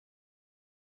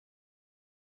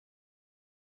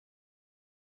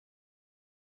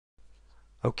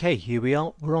Okay, here we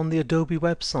are. We're on the Adobe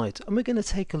website and we're going to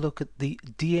take a look at the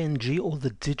DNG, or the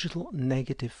digital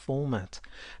negative format.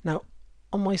 Now,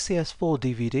 on my CS4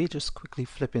 DVD, just quickly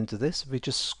flip into this. If we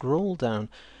just scroll down,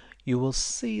 you will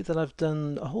see that I've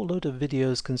done a whole load of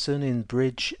videos concerning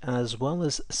Bridge, as well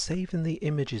as saving the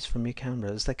images from your camera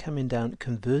as they're coming down,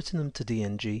 converting them to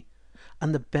DNG,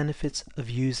 and the benefits of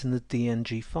using the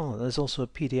DNG file. There's also a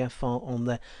PDF file on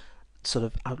there sort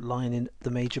of outlining the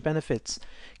major benefits.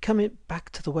 Coming back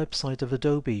to the website of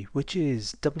Adobe, which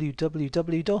is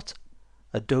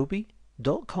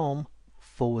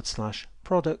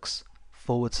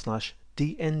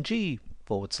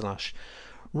www.adobe.com/products/DNG/.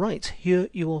 Right, here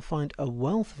you will find a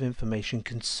wealth of information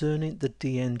concerning the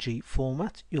DNG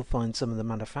format. You'll find some of the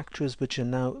manufacturers which are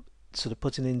now sort of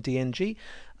putting in DNG.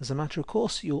 As a matter of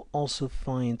course, you'll also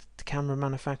find the camera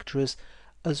manufacturers,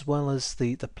 as well as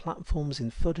the platforms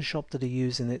in Photoshop that are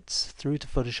using it through to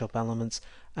Photoshop Elements,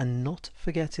 and not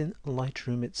forgetting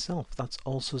Lightroom itself, that's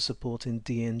also supporting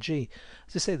DNG.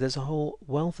 As I say, there's a whole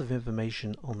wealth of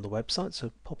information on the website,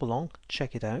 so pop along,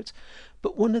 check it out.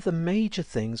 But one of the major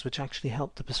things which actually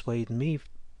helped to persuade me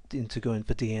into going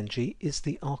for DNG is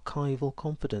the archival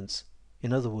confidence.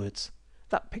 In other words,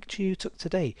 that picture you took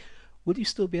today, will you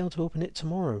still be able to open it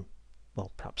tomorrow?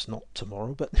 Well, perhaps not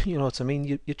tomorrow, but you know what I mean.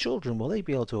 Your children, will they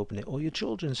be able to open it? Or your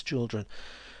children's children?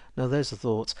 Now there's a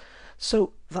thought.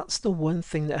 So that's the one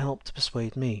thing that helped to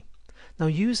persuade me. Now,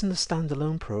 using the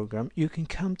standalone program, you can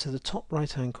come to the top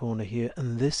right hand corner here,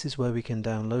 and this is where we can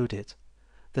download it.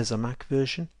 There's a Mac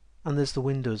version and there's the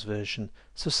Windows version.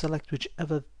 So select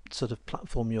whichever sort of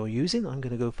platform you're using. I'm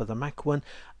going to go for the Mac one,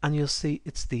 and you'll see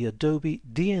it's the Adobe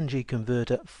DNG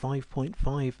Converter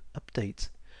 5.5 update.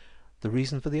 The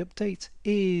reason for the update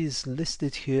is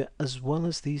listed here, as well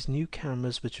as these new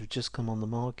cameras which have just come on the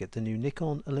market, the new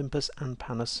Nikon, Olympus and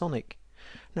Panasonic.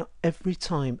 Now, every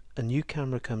time a new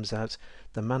camera comes out,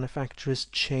 the manufacturers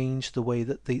change the way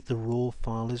that the raw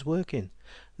file is working.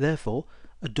 Therefore,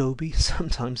 Adobe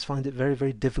sometimes find it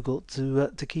very difficult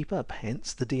to keep up,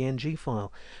 hence the DNG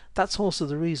file. That's also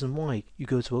the reason why you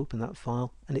go to open that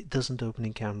file and it doesn't open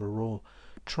in Camera Raw.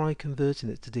 Try converting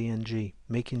it to DNG,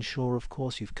 making sure of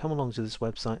course you've come along to this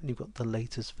website and you've got the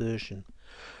latest version.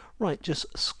 Right,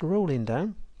 just scrolling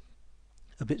down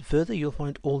a bit further, you'll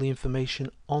find all the information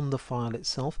on the file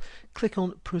itself. Click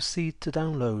on Proceed to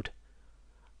Download,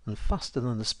 and faster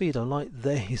than the speed of light,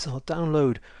 there is our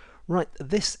download. Right,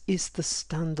 this is the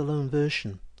standalone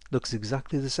version. Looks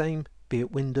exactly the same, be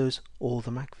it Windows or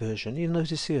the Mac version. You'll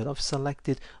notice here I've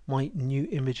selected my New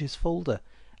Images folder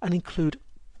and include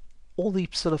all the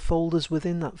sort of folders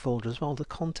within that folder as well, the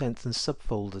content and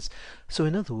subfolders. So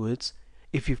in other words,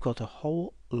 if you've got a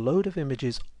whole load of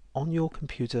images on your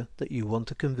computer that you want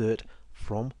to convert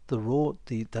from the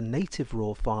native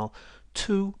raw file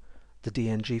to the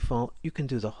DNG file, you can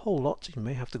do the whole lot. You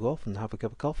may have to go off and have a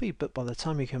cup of coffee, but by the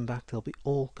time you come back they'll be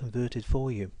all converted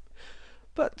for you.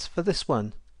 But for this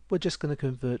one, we're just going to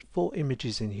convert 4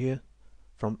 images in here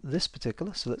from this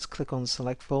particular. So let's click on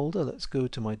Select Folder. Let's go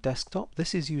to my desktop.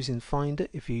 This is using Finder.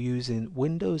 If you're using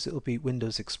Windows, it will be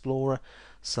Windows Explorer.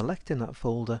 Selecting that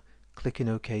folder, clicking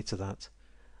OK to that.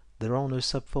 There are no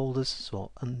subfolders, so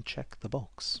I'll uncheck the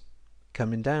box.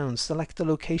 Coming down, select the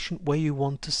location where you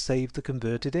want to save the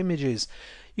converted images.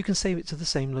 You can save it to the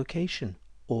same location,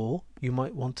 or you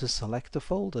might want to select a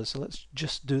folder. So let's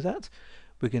just do that.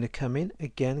 We're going to come in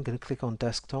again, I'm going to click on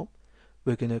Desktop.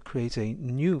 We're going to create a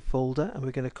new folder and we're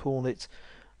going to call it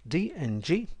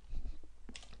DNG.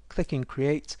 Clicking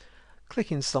Create,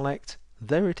 clicking Select.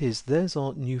 There it is, there's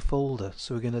our new folder.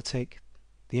 So we're going to take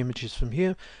the images from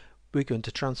here, we're going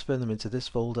to transfer them into this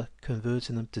folder,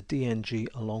 converting them to DNG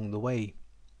along the way.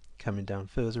 Coming down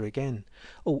further again.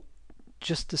 Oh,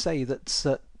 just to say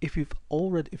that if you're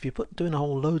doing a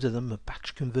whole load of them, a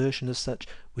batch conversion as such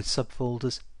with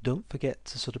subfolders, don't forget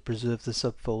to sort of preserve the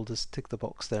subfolders. Tick the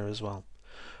box there as well.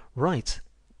 Right,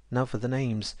 now for the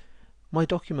names. My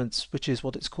documents, which is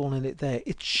what it's calling it there,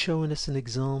 it's showing us an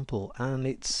example, and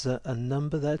it's a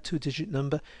number there, 2-digit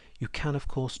number. You can of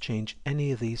course change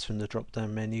any of these from the drop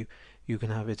down menu. You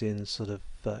can have it in sort of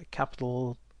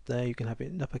capital there, you can have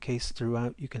it in uppercase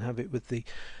throughout, you can have it with the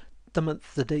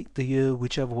month, the date, the year,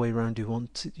 whichever way around you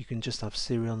want. You can just have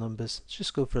serial numbers. Let's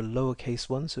just go for a lowercase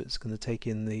one, so it's going to take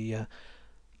in the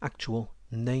actual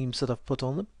names that I've put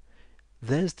on them.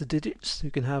 There's the digits.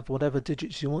 You can have whatever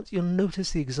digits you want. You'll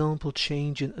notice the example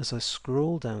changing as I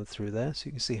scroll down through there, so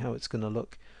you can see how it's going to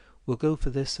look. We'll go for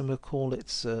this and we'll call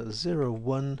it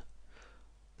 01.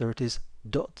 There it is,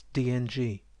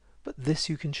 .dng. But this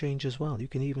you can change as well. You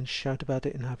can even shout about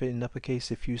it and have it in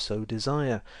uppercase if you so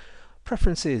desire.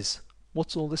 Preferences.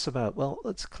 What's all this about? Well,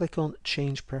 let's click on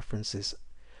Change Preferences.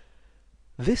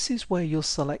 This is where you'll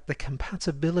select the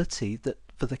compatibility that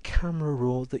for the camera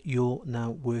raw that you're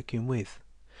now working with.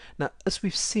 Now, as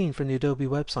we've seen from the Adobe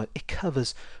website, it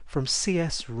covers from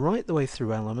CS right the way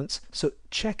through Elements. So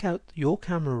check out your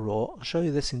camera raw. I'll show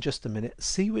you this in just a minute.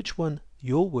 See which one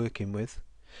you're working with.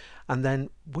 And then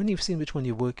when you've seen which one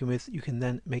you're working with, you can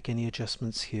then make any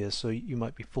adjustments here. So you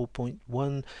might be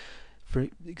 4.1, for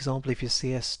example, if you're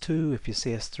CS2, if you're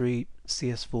CS3,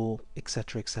 CS4,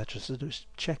 etc., etc. So just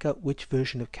check out which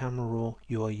version of Camera Raw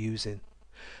you are using.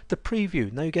 The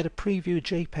preview, now you get a preview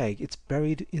JPEG. It's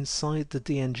buried inside the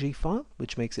DNG file,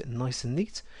 which makes it nice and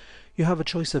neat. You have a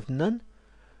choice of none,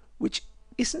 which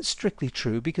isn't strictly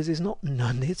true because it's not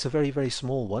none, it's a very, very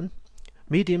small one.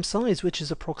 Medium size, which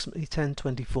is approximately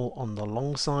 1024 on the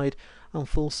long side, and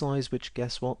full size, which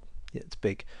guess what? Yeah, it's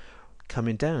big.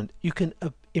 Coming down, you can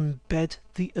embed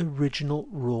the original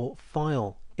raw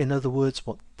file. In other words,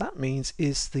 what that means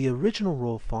is the original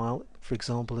raw file, for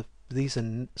example, if these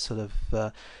are sort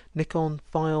of Nikon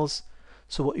files,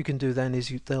 so what you can do then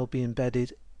is they'll be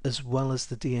embedded as well as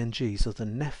the DNG, so the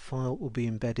NEF file will be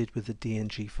embedded with the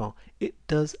DNG file. It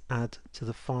does add to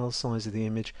the file size of the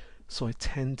image, so I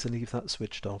tend to leave that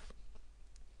switched off.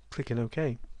 Clicking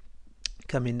OK.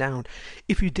 Coming down,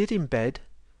 if you did embed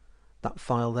that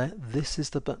file there, this is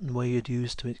the button where you'd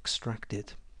use to extract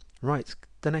it. Right,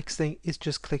 the next thing is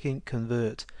just clicking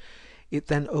Convert. It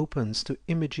then opens to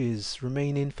images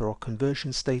remaining for our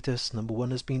conversion status. Number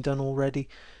 1 has been done already.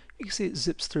 You can see it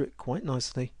zips through it quite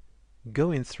nicely,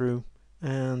 going through,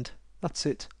 and that's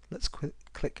it. Let's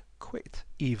click Quit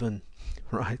Even.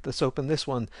 Right, let's open this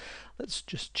one. Let's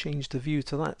just change the view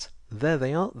to that. There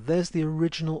they are. There's the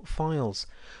original files.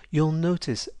 You'll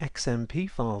notice XMP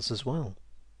files as well.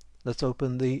 Let's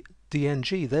open the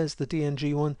DNG. There's the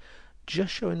DNG one,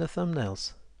 just showing the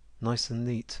thumbnails. Nice and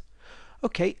neat.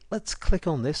 Okay, let's click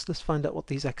on this. Let's find out what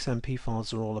these XMP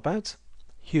files are all about.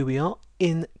 Here we are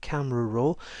in Camera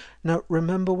Raw. Now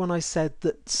remember when I said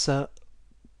that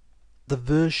the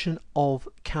version of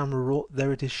Camera Raw,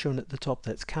 there it is shown at the top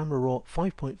there. It's Camera Raw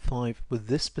 5.5 with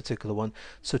this particular one.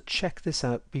 So check this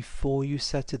out before you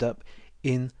set it up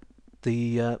in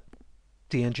the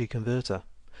DNG converter.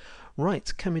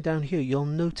 Right, coming down here, you'll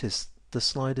notice the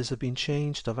sliders have been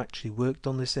changed. I've actually worked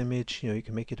on this image. You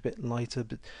can make it a bit lighter,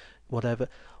 but whatever.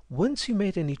 Once you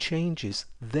made any changes,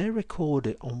 they're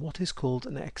recorded on what is called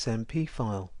an XMP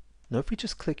file. Now if we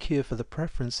just click here for the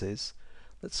preferences,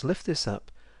 let's lift this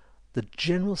up. The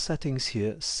general settings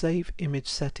here, save image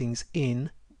settings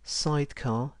in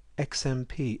sidecar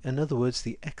XMP. In other words,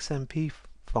 the XMP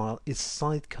file is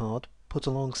sidecard put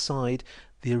alongside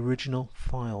the original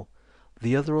file.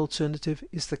 The other alternative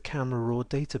is the Camera Raw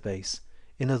database.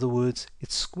 In other words,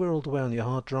 it's squirreled away on your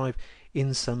hard drive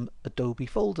in some Adobe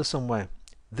folder somewhere.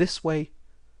 This way,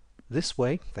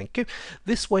 thank you.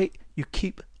 This way you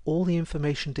keep all the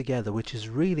information together, which is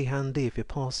really handy if you're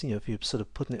passing, if you're sort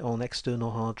of putting it on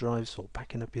external hard drives or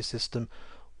backing up your system,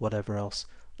 whatever else.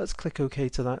 Let's click OK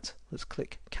to that. Let's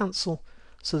click Cancel.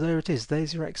 So there it is.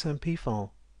 There's your XMP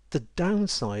file. The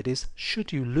downside is,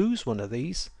 should you lose one of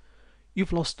these,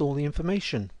 you've lost all the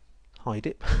information. Hide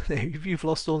it. You've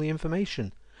lost all the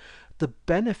information. The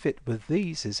benefit with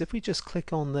these is, if we just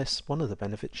click on this, one of the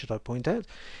benefits, should I point out,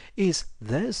 is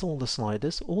there's all the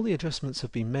sliders, all the adjustments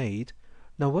have been made.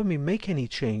 Now when we make any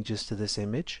changes to this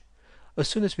image, as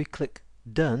soon as we click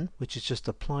Done, which is just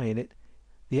applying it,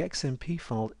 the XMP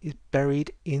file is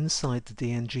buried inside the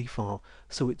DNG file,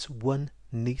 so it's one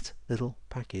neat little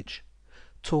package.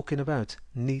 Talking about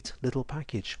neat little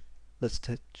package, let's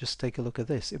just take a look at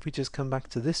this. If we just come back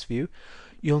to this view,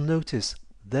 you'll notice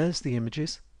there's the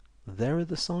images, there are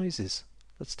the sizes.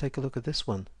 Let's take a look at this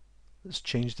one. Let's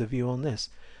change the view on this.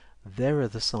 There are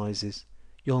the sizes.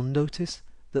 You'll notice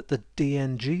that the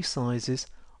DNG sizes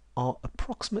are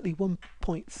approximately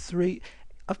 1.3.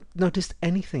 I've noticed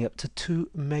anything up to 2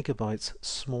 megabytes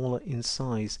smaller in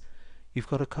size. You've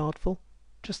got a card full?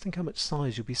 Just think how much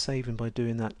size you'll be saving by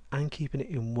doing that and keeping it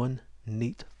in one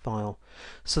neat file.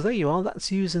 So there you are.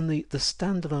 That's using the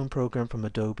standalone program from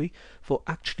Adobe for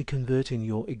actually converting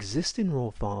your existing RAW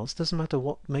files. Doesn't matter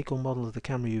what make or model of the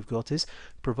camera you've got is,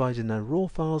 providing they're RAW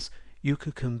files, you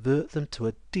could convert them to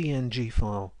a DNG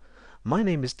file. My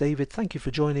name is David. Thank you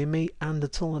for joining me, and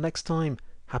until the next time,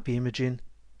 happy imaging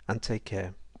and take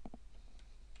care.